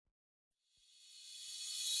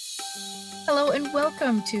Hello and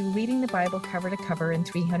welcome to Reading the Bible Cover to Cover in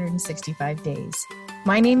 365 Days.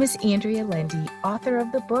 My name is Andrea Lendy, author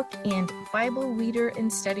of the book and Bible reader and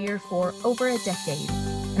studier for over a decade,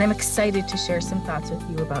 and I'm excited to share some thoughts with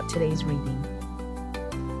you about today's reading.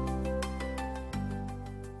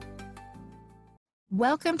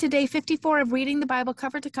 Welcome to day 54 of Reading the Bible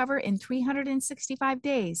Cover to Cover in 365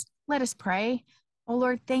 Days. Let us pray. Oh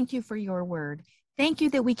Lord, thank you for your word. Thank you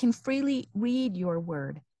that we can freely read your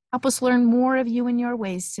word. Help us learn more of you and your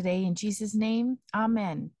ways today. In Jesus' name,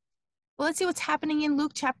 amen. Well, let's see what's happening in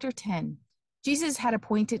Luke chapter 10. Jesus had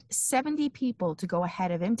appointed 70 people to go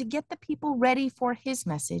ahead of him to get the people ready for his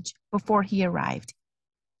message before he arrived.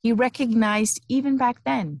 He recognized even back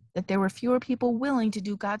then that there were fewer people willing to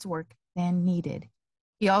do God's work than needed.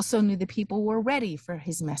 He also knew the people were ready for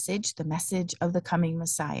his message, the message of the coming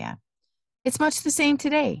Messiah. It's much the same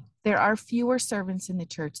today. There are fewer servants in the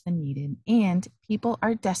church than needed, and people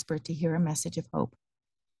are desperate to hear a message of hope.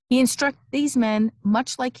 He instructed these men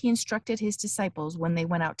much like he instructed his disciples when they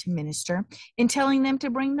went out to minister, in telling them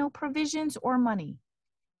to bring no provisions or money.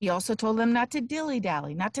 He also told them not to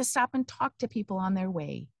dilly-dally, not to stop and talk to people on their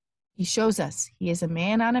way. He shows us he is a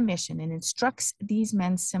man on a mission and instructs these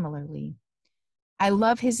men similarly. I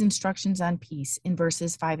love his instructions on peace in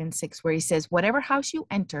verses 5 and 6, where he says, "Whatever house you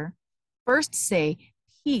enter, first say,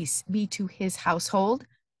 peace be to his household.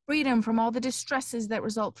 Freedom from all the distresses that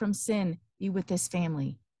result from sin be with this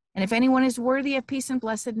family. And if anyone is worthy of peace and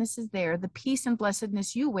blessedness is there, the peace and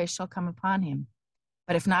blessedness you wish shall come upon him.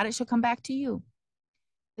 But if not, it shall come back to you."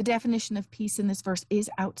 The definition of peace in this verse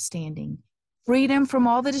is outstanding. Freedom from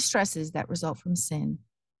all the distresses that result from sin.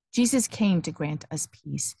 Jesus came to grant us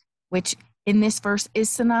peace, which in this verse is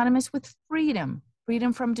synonymous with freedom,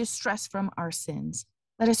 freedom from distress from our sins.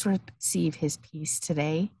 Let us receive his peace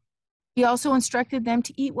today. He also instructed them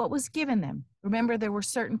to eat what was given them. Remember, there were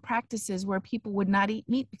certain practices where people would not eat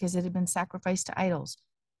meat because it had been sacrificed to idols.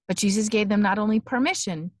 But Jesus gave them not only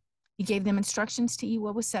permission, he gave them instructions to eat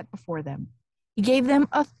what was set before them. He gave them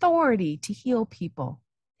authority to heal people.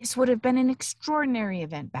 This would have been an extraordinary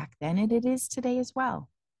event back then, and it is today as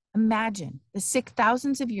well. Imagine the sick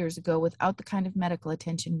thousands of years ago without the kind of medical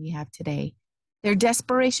attention we have today. Their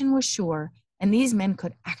desperation was sure, and these men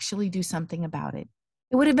could actually do something about it.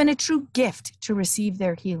 It would have been a true gift to receive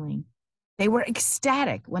their healing. They were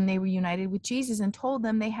ecstatic when they were united with Jesus and told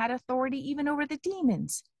them they had authority even over the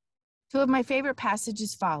demons. Two of my favorite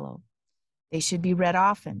passages follow. They should be read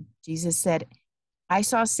often. Jesus said, "I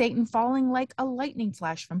saw Satan falling like a lightning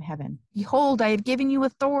flash from heaven. Behold, I have given you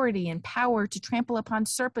authority and power to trample upon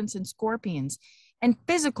serpents and scorpions, and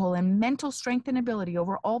physical and mental strength and ability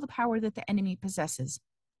over all the power that the enemy possesses,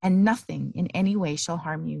 and nothing in any way shall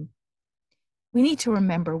harm you." We need to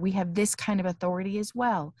remember we have this kind of authority as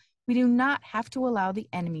well. We do not have to allow the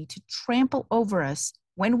enemy to trample over us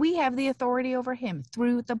when we have the authority over him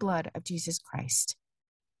through the blood of Jesus Christ.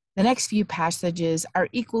 The next few passages are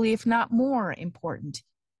equally, if not more, important.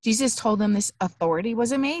 Jesus told them this authority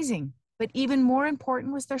was amazing, but even more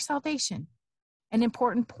important was their salvation. An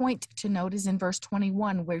important point to note is in verse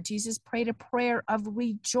 21, where Jesus prayed a prayer of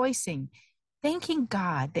rejoicing, thanking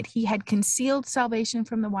God that he had concealed salvation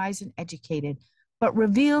from the wise and educated, but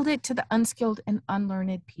revealed it to the unskilled and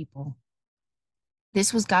unlearned people.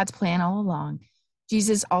 This was God's plan all along.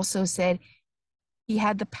 Jesus also said he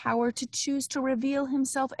had the power to choose to reveal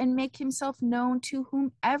himself and make himself known to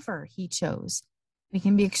whomever he chose. We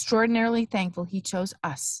can be extraordinarily thankful he chose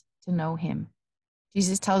us to know him.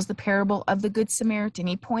 Jesus tells the parable of the Good Samaritan.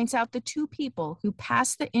 He points out the two people who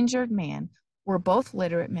passed the injured man were both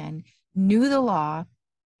literate men, knew the law,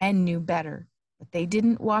 and knew better, but they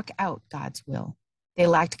didn't walk out God's will. They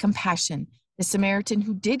lacked compassion. The Samaritan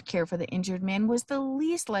who did care for the injured man was the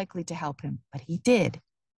least likely to help him, but he did.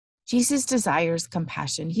 Jesus desires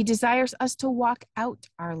compassion. He desires us to walk out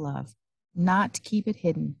our love, not keep it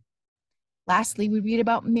hidden. Lastly, we read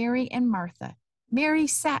about Mary and Martha. Mary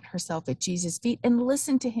sat herself at Jesus' feet and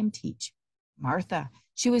listened to him teach. Martha,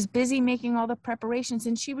 she was busy making all the preparations,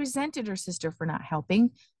 and she resented her sister for not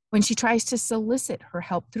helping. When she tries to solicit her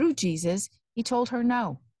help through Jesus, he told her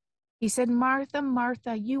no. He said, "Martha,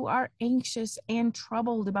 Martha, you are anxious and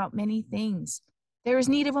troubled about many things. There is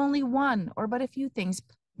need of only one or but a few things.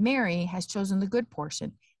 Mary has chosen the good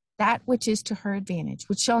portion, that which is to her advantage,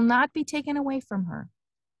 which shall not be taken away from her."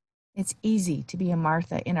 It's easy to be a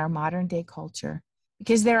Martha in our modern day culture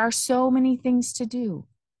because there are so many things to do.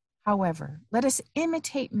 However, let us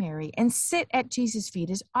imitate Mary and sit at Jesus' feet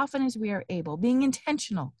as often as we are able, being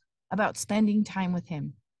intentional about spending time with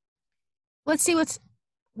him. Let's see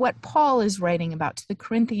what Paul is writing about to the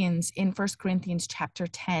Corinthians in 1 Corinthians chapter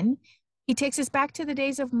 10. He takes us back to the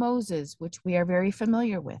days of Moses, which we are very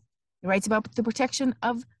familiar with. He writes about the protection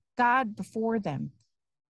of God before them,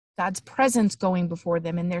 God's presence going before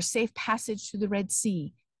them, and their safe passage through the Red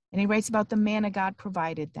Sea. And he writes about the manna God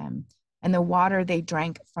provided them and the water they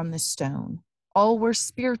drank from the stone. All were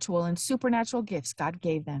spiritual and supernatural gifts God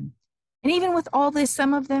gave them. And even with all this,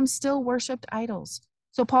 some of them still worshiped idols.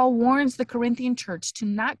 So Paul warns the Corinthian church to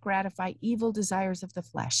not gratify evil desires of the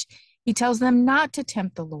flesh. He tells them not to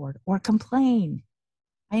tempt the Lord or complain.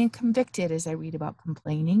 I am convicted as I read about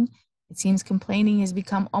complaining. It seems complaining has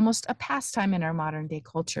become almost a pastime in our modern day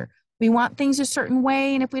culture. We want things a certain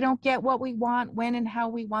way, and if we don't get what we want, when and how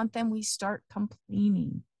we want them, we start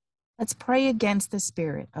complaining. Let's pray against the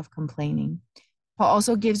spirit of complaining. Paul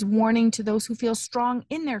also gives warning to those who feel strong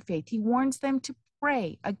in their faith. He warns them to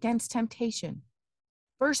pray against temptation.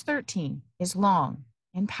 Verse 13 is long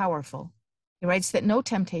and powerful. He writes that no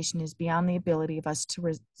temptation is beyond the ability of us to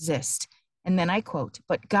resist. And then I quote,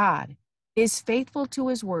 "But God is faithful to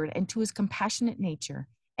his word and to his compassionate nature,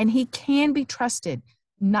 and he can be trusted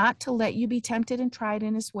not to let you be tempted and tried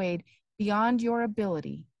and swayed beyond your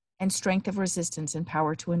ability and strength of resistance and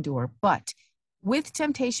power to endure. But with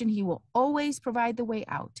temptation, he will always provide the way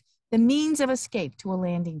out, the means of escape to a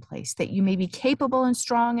landing place, that you may be capable and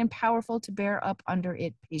strong and powerful to bear up under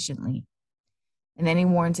it patiently." And then he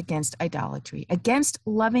warns against idolatry, against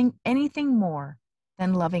loving anything more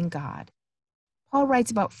than loving God. Paul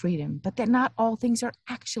writes about freedom, but that not all things are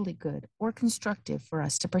actually good or constructive for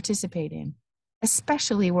us to participate in,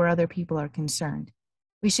 especially where other people are concerned.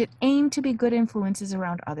 We should aim to be good influences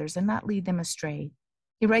around others and not lead them astray.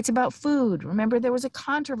 He writes about food. Remember, there was a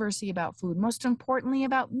controversy about food, most importantly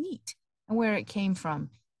about meat and where it came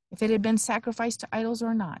from, if it had been sacrificed to idols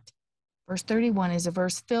or not. Verse 31 is a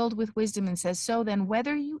verse filled with wisdom and says, "So then,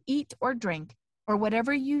 whether you eat or drink, or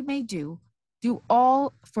whatever you may do, do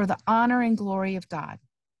all for the honor and glory of God."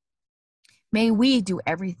 May we do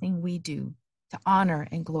everything we do to honor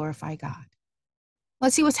and glorify God.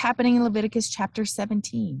 Let's see what's happening in Leviticus chapter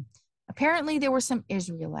 17. Apparently, there were some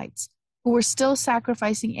Israelites who were still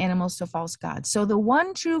sacrificing animals to false gods. So the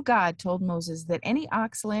one true God told Moses that any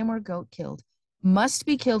ox, lamb, or goat killed must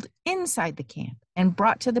be killed inside the camp and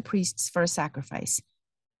brought to the priests for a sacrifice.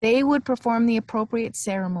 They would perform the appropriate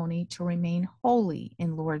ceremony to remain holy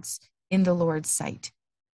in the Lord's sight.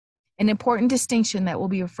 An important distinction that will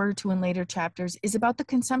be referred to in later chapters is about the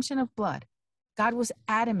consumption of blood. God was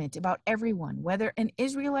adamant about everyone, whether an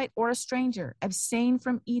Israelite or a stranger, abstain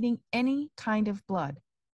from eating any kind of blood.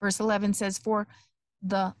 Verse 11 says, "For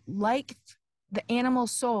the animal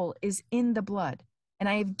soul is in the blood, and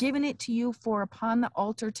I have given it to you for upon the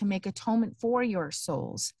altar to make atonement for your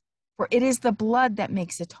souls. For it is the blood that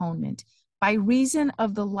makes atonement, by reason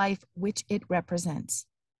of the life which it represents."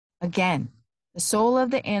 Again, the soul of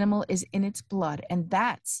the animal is in its blood, and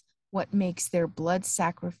that's what makes their blood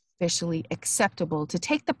sacrificially acceptable to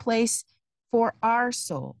take the place for our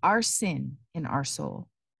soul, our sin in our soul.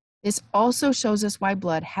 This also shows us why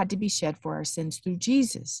blood had to be shed for our sins through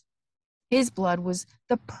Jesus. His blood was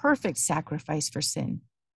the perfect sacrifice for sin.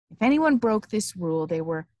 If anyone broke this rule, they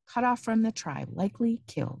were cut off from the tribe, likely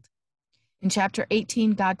killed. In chapter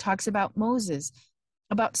 18, God talks about Moses,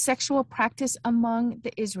 about sexual practice among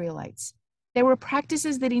the Israelites. There were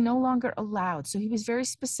practices that he no longer allowed, so he was very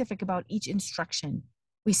specific about each instruction.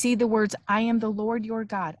 We see the words, "I am the Lord your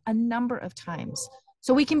God," a number of times.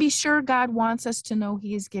 So we can be sure God wants us to know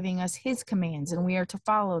he is giving us his commands and we are to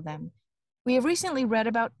follow them. We have recently read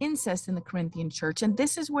about incest in the Corinthian church, and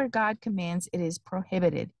this is where God commands it is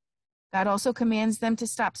prohibited. God also commands them to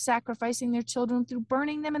stop sacrificing their children through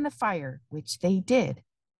burning them in the fire, which they did.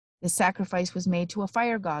 The sacrifice was made to a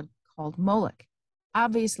fire god called Moloch,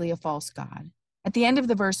 obviously a false god. At the end of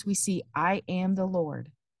the verse, we see, "I am the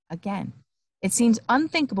Lord." Again, it seems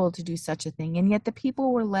unthinkable to do such a thing, and yet the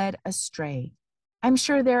people were led astray. I'm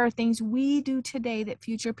sure there are things we do today that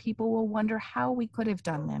future people will wonder how we could have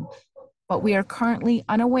done them, but we are currently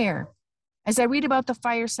unaware. As I read about the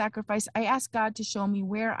fire sacrifice, I ask God to show me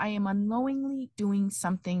where I am unknowingly doing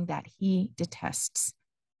something that he detests.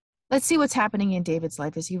 Let's see what's happening in David's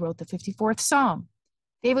life as he wrote the 54th Psalm.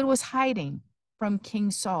 David was hiding from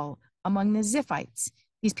King Saul among the Ziphites.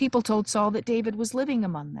 These people told Saul that David was living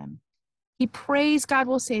among them. He prays God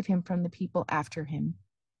will save him from the people after him.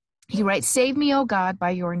 He writes, "Save me, O God,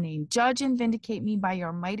 by your name. Judge and vindicate me by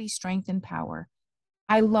your mighty strength and power."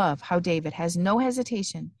 I love how David has no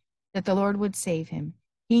hesitation that the Lord would save him.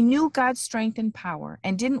 He knew God's strength and power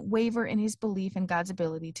and didn't waver in his belief in God's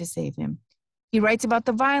ability to save him. He writes about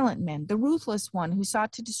the violent men, the ruthless one who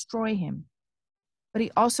sought to destroy him. But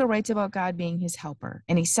he also writes about God being his helper,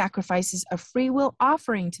 and he sacrifices a free will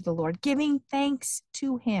offering to the Lord, giving thanks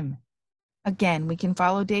to him. Again, we can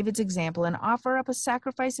follow David's example and offer up a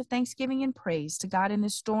sacrifice of thanksgiving and praise to God in the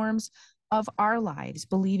storms of our lives,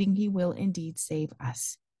 believing he will indeed save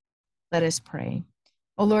us. Let us pray.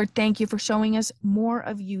 Oh Lord, thank you for showing us more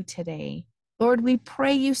of you today. Lord, we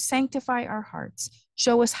pray you sanctify our hearts.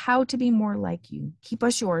 Show us how to be more like you. Keep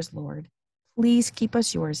us yours, Lord. Please keep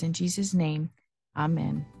us yours. In Jesus' name,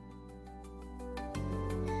 amen.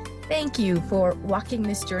 Thank you for walking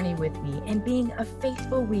this journey with me and being a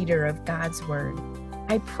faithful reader of God's word.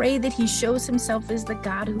 I pray that he shows himself as the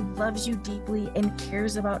God who loves you deeply and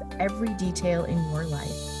cares about every detail in your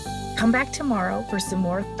life. Come back tomorrow for some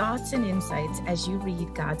more thoughts and insights as you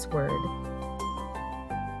read God's word.